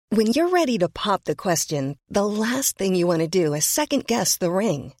When you're ready to pop the question, the last thing you want to do is second-guess the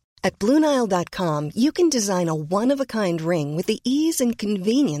ring. At BlueNile.com, you can design a one-of-a-kind ring with the ease and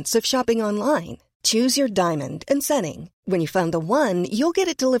convenience of shopping online. Choose your diamond and setting. When you find the one, you'll get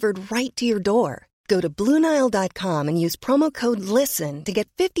it delivered right to your door. Go to BlueNile.com and use promo code LISTEN to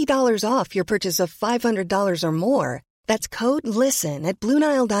get $50 off your purchase of $500 or more. That's code LISTEN at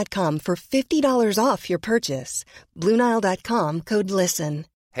BlueNile.com for $50 off your purchase. BlueNile.com, code LISTEN.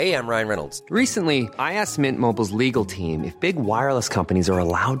 Hey, I'm Ryan Reynolds. Recently, I asked Mint Mobile's legal team if big wireless companies are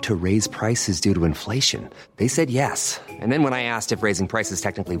allowed to raise prices due to inflation. They said yes. And then when I asked if raising prices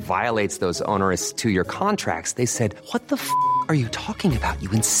technically violates those onerous two-year contracts, they said, "What the f*** are you talking about,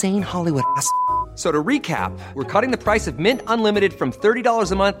 you insane Hollywood ass?" So to recap, we're cutting the price of Mint Unlimited from $30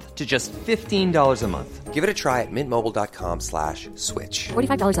 a month to just $15 a month. Give it a try at mintmobile.com/switch.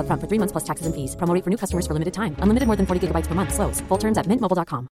 $45 up front for 3 months plus taxes and fees. Promo rate for new customers for limited time. Unlimited more than 40 gigabytes per month. Slows full terms at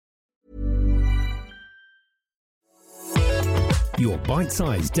mintmobile.com. Your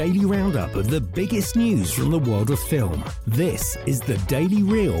bite-sized daily roundup of the biggest news from the world of film. This is The Daily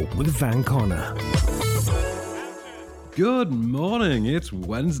Reel with Van Connor. Good morning, it's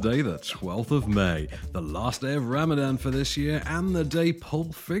Wednesday the 12th of May, the last day of Ramadan for this year and the day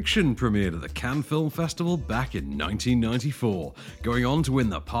Pulp Fiction premiered at the Cannes Film Festival back in 1994, going on to win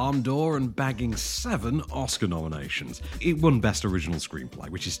the Palme d'Or and bagging 7 Oscar nominations. It won Best Original Screenplay,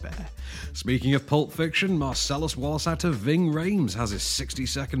 which is fair. Speaking of Pulp Fiction, Marcellus Wallace actor Ving Rhames has his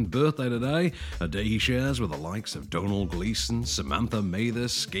 62nd birthday today, a day he shares with the likes of Donald Gleason, Samantha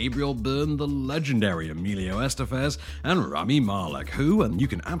Mathis, Gabriel Byrne, the legendary Emilio Estevez, and Rami Malek, who, and you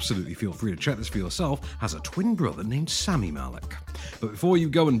can absolutely feel free to check this for yourself, has a twin brother named Sami Malek. But before you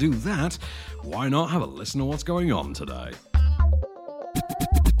go and do that, why not have a listen to what's going on today?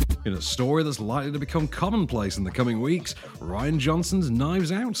 In a story that's likely to become commonplace in the coming weeks, Rian Johnson's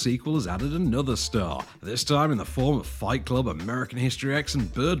Knives Out sequel has added another star, this time in the form of Fight Club, American History X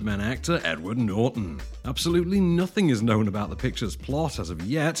and Birdman actor Edward Norton. Absolutely nothing is known about the picture's plot as of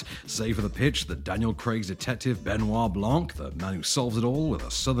yet, save for the pitch that Daniel Craig's detective Benoit Blanc, the man who solves it all with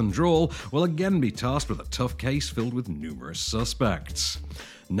a southern drawl, will again be tasked with a tough case filled with numerous suspects.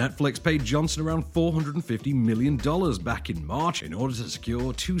 Netflix paid Johnson around $450 million back in March in order to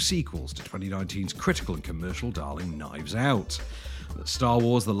secure 2 sequels to 2019's critical and commercial darling Knives Out. The Star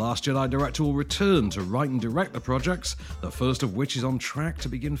Wars The Last Jedi director will return to write and direct the projects, the first of which is on track to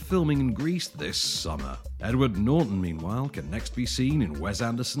begin filming in Greece this summer. Edward Norton, meanwhile, can next be seen in Wes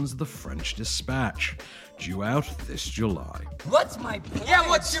Anderson's The French Dispatch, due out this July. What's my point? Yeah,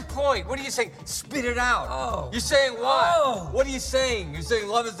 what's your point? What are you saying? Spit it out. Oh. You're saying what? Oh. What are you saying? You're saying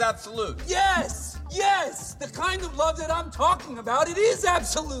love is absolute. Yes! Yes! The kind of love that I'm talking about, it is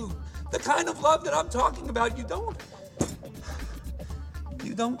absolute. The kind of love that I'm talking about, you don't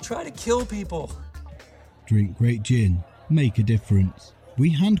try to kill people. Drink great gin. Make a difference. We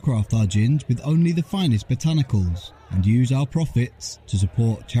handcraft our gins with only the finest botanicals and use our profits to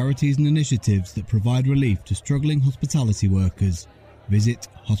support charities and initiatives that provide relief to struggling hospitality workers. Visit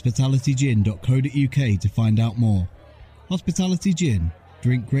hospitalitygin.co.uk to find out more. Hospitality Gin.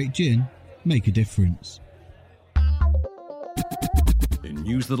 Drink great gin. Make a difference. In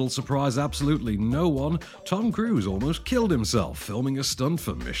news that'll surprise absolutely no one, Tom Cruise almost killed himself filming a stunt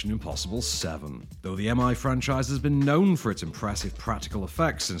for Mission Impossible 7. Though the MI franchise has been known for its impressive practical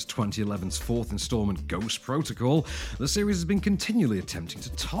effects since 2011's 4th installment Ghost Protocol, the series has been continually attempting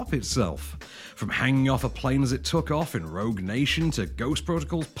to top itself. From hanging off a plane as it took off in Rogue Nation to Ghost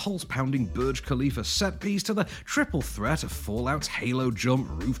Protocol's pulse-pounding Burj Khalifa set-piece to the triple threat of Fallout's Halo jump,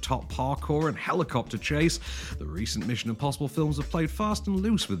 rooftop parkour and helicopter chase, the recent Mission Impossible films have played fast and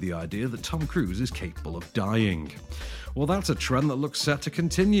loose with the idea that Tom Cruise is capable of dying. Well, that's a trend that looks set to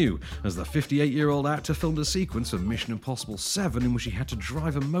continue, as the 58-year-old actor filmed a sequence for Mission Impossible 7 in which he had to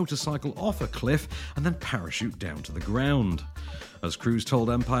drive a motorcycle off a cliff and then parachute down to the ground. As Cruise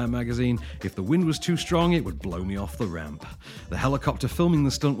told Empire magazine, "If the wind was too strong, it would blow me off the ramp. The helicopter filming the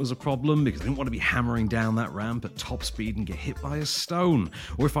stunt was a problem because I didn't want to be hammering down that ramp at top speed and get hit by a stone.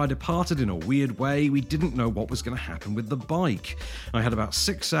 Or if I departed in a weird way, we didn't know what was going to happen with the bike. I had about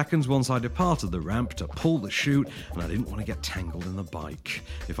 6 seconds once I departed the ramp to pull the chute, and I didn't want to get tangled in the bike.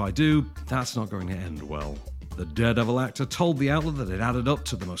 If I do, that's not going to end well." The Daredevil actor told the outlet that it added up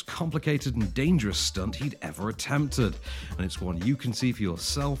to the most complicated and dangerous stunt he'd ever attempted, and it's one you can see for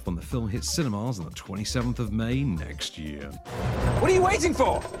yourself when the film hits cinemas on the 27th of May next year. What are you waiting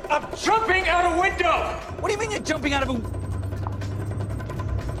for? I'm jumping out a window! What do you mean you're jumping out of a...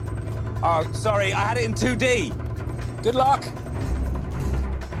 Oh, sorry, I had it in 2D. Good luck.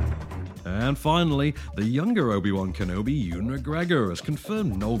 And finally, the younger Obi-Wan Kenobi, Ewan McGregor, has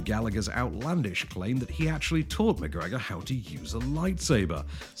confirmed Noel Gallagher's outlandish claim that he actually taught McGregor how to use a lightsaber.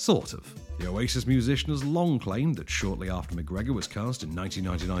 Sort of. The Oasis musician has long claimed that shortly after McGregor was cast in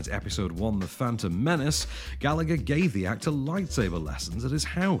 1999's Episode 1 The Phantom Menace, Gallagher gave the actor lightsaber lessons at his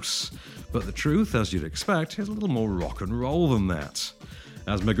house. But the truth, as you'd expect, is a little more rock and roll than that.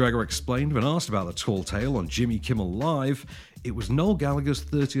 As McGregor explained when asked about the tall tale on Jimmy Kimmel Live, it was Noel Gallagher's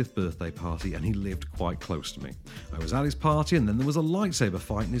 30th birthday party and he lived quite close to me. I was at his party and then there was a lightsaber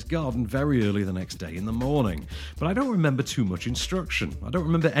fight in his garden very early the next day in the morning. But I don't remember too much instruction. I don't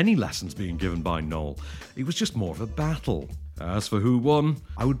remember any lessons being given by Noel. It was just more of a battle. As for who won,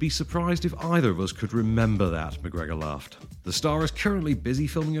 I would be surprised if either of us could remember that, McGregor laughed. The star is currently busy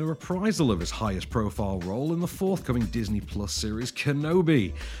filming a reprisal of his highest profile role in the forthcoming Disney Plus series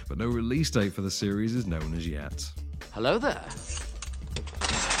Kenobi, but no release date for the series is known as yet. Hello there.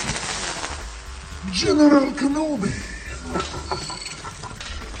 General Kenobi.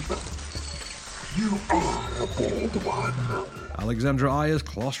 You are a bold one. Alexandra Ayer's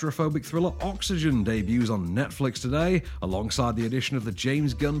claustrophobic thriller Oxygen debuts on Netflix today, alongside the addition of the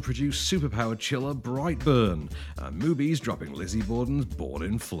James Gunn-produced superpowered chiller Brightburn, and Mubi's dropping Lizzie Borden's Born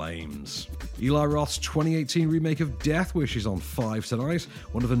in Flames. Eli Roth's 2018 remake of Death Wish is on 5 tonight,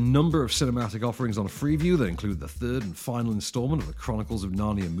 one of a number of cinematic offerings on Freeview that include the third and final installment of the Chronicles of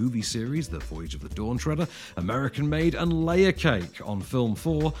Narnia movie series, The Voyage of the Dawn Treader, American Made, and Layer Cake on Film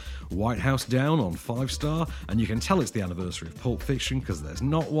 4, White House Down on 5-star, and you can tell it's the anniversary of Pulp Fiction because there's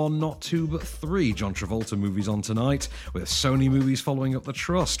not one, not two, but 3 John Travolta movies on tonight, with Sony Movies following up The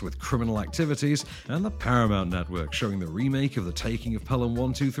Trust with Criminal Activities, and the Paramount Network showing the remake of The Taking of Pelham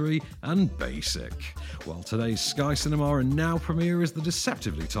 1, 2, 3 and Basic. While today's Sky Cinema and Now premiere is the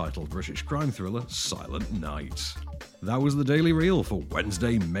deceptively titled British crime thriller Silent Night. That was the Daily Reel for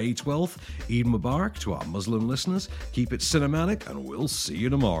Wednesday, May 12th. Eid Mubarak to our Muslim listeners. Keep it cinematic and we'll see you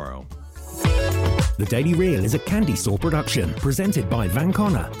tomorrow. The Daily Reel is a Candy Store production, presented by Van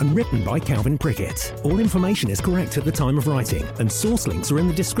Connor and written by Calvin Prickett. All information is correct at the time of writing, and source links are in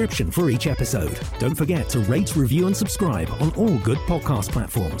the description for each episode. Don't forget to rate, review and subscribe on all good podcast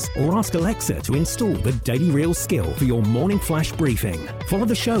platforms, or ask Alexa to install the Daily Reel skill for your morning flash briefing. Follow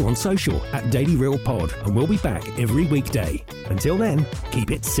the show on social at Daily Reel Pod, and we'll be back every weekday. Until then,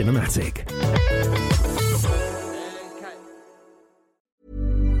 keep it cinematic.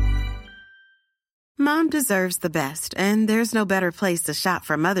 Mom deserves the best, and there's no better place to shop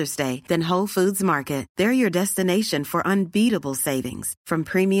for Mother's Day than Whole Foods Market. They're your destination for unbeatable savings, from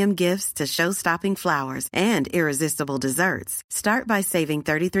premium gifts to show-stopping flowers and irresistible desserts. Start by saving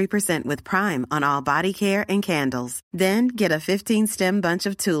 33% with Prime on all body care and candles. Then get a 15-stem bunch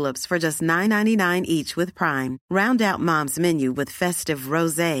of tulips for just $9.99 each with Prime. Round out Mom's menu with festive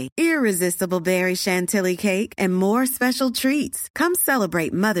rosé, irresistible berry chantilly cake, and more special treats. Come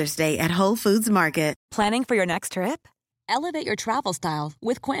celebrate Mother's Day at Whole Foods Market. Planning for your next trip? Elevate your travel style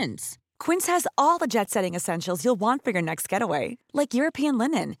with Quince. Quince has all the jet-setting essentials you'll want for your next getaway, like European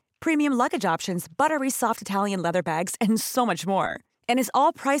linen, premium luggage options, buttery soft Italian leather bags, and so much more. And is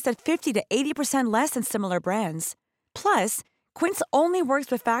all priced at 50 to 80% less than similar brands. Plus, Quince only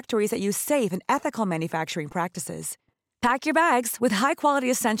works with factories that use safe and ethical manufacturing practices. Pack your bags with high-quality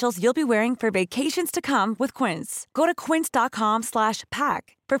essentials you'll be wearing for vacations to come with Quince. Go to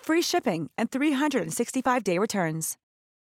quince.com/pack for free shipping and 365-day returns.